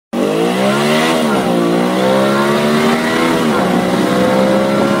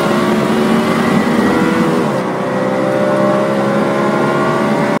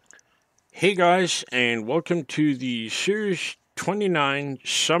Hey guys, and welcome to the Series 29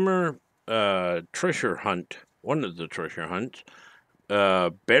 Summer Treasure Hunt. One of the treasure hunts.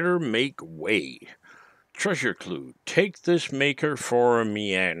 Better Make Way. Treasure clue. Take this maker for a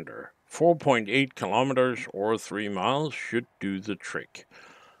meander. 4.8 kilometers or 3 miles should do the trick.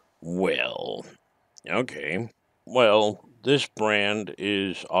 Well, okay. Well, this brand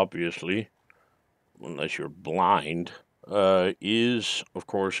is obviously, unless you're blind, is of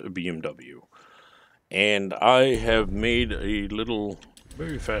course a BMW. And I have made a little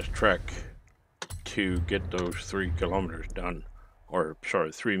very fast trek to get those 3 kilometers done, or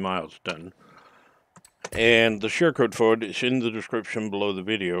sorry, 3 miles done. And the share code for it is in the description below the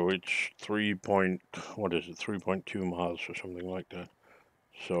video. It's 3.2 miles or something like that.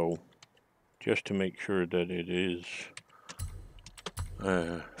 So just to make sure that it is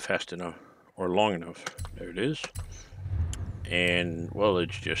fast enough or long enough, there it is. And, well,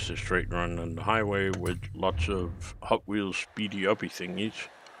 it's just a straight run on the highway with lots of Hot Wheels speedy uppy thingies.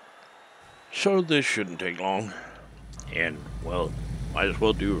 So this shouldn't take long. And, well, might as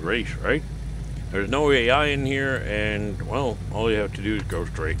well do a race, right? There's no AI in here, and, well, all you have to do is go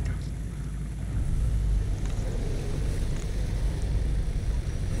straight.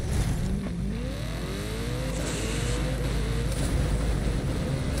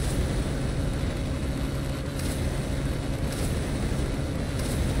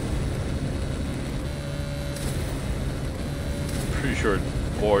 Pretty sure it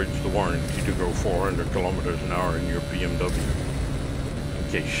voids the warranty to go 400 kilometers an hour in your BMW. In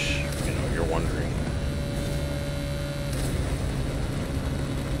case, you're wondering.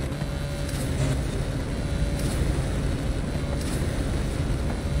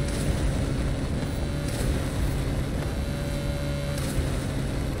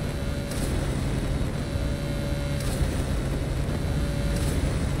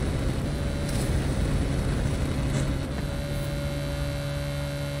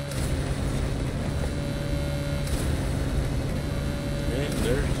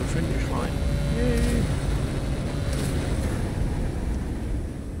 There's the finish line. Yay!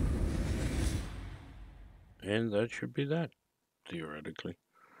 And that should be that, theoretically.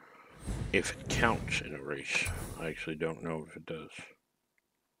 If it counts in a race. I actually don't know if it does.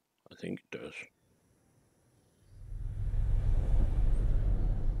 I think it does.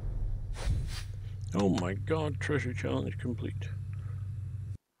 Oh my god, treasure challenge complete.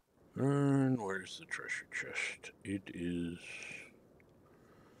 And where's the treasure chest? It is...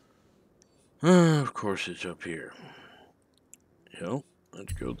 of course it's up here. So,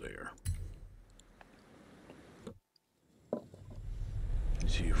 let's go there.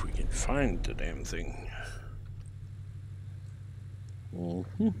 Let's see if we can find the damn thing.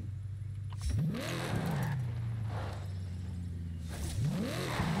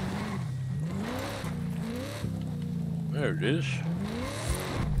 There it is.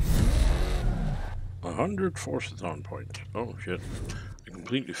 100 force-a-thon points. Oh shit. I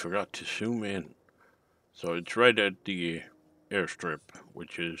completely forgot to zoom in. So it's right at the airstrip,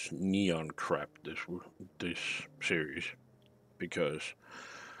 which is neon crap this series. Because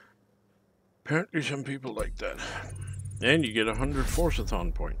apparently some people like that. And you get 100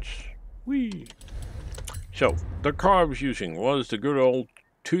 force-a-thon points. Whee! So, the car I was using was the good old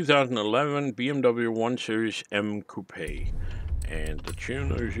 2011 BMW 1 Series M Coupe. And the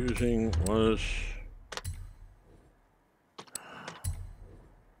tune I was using was...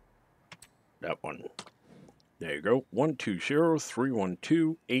 that one. There you go.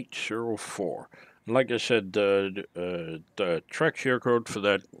 120-312-804. Like I said, the track share code for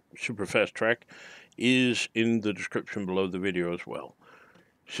that super fast track is in the description below the video as well.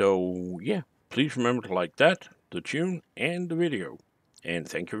 So, yeah, please remember to like that, the tune, and the video. And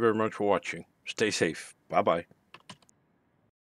thank you very much for watching. Stay safe. Bye-bye.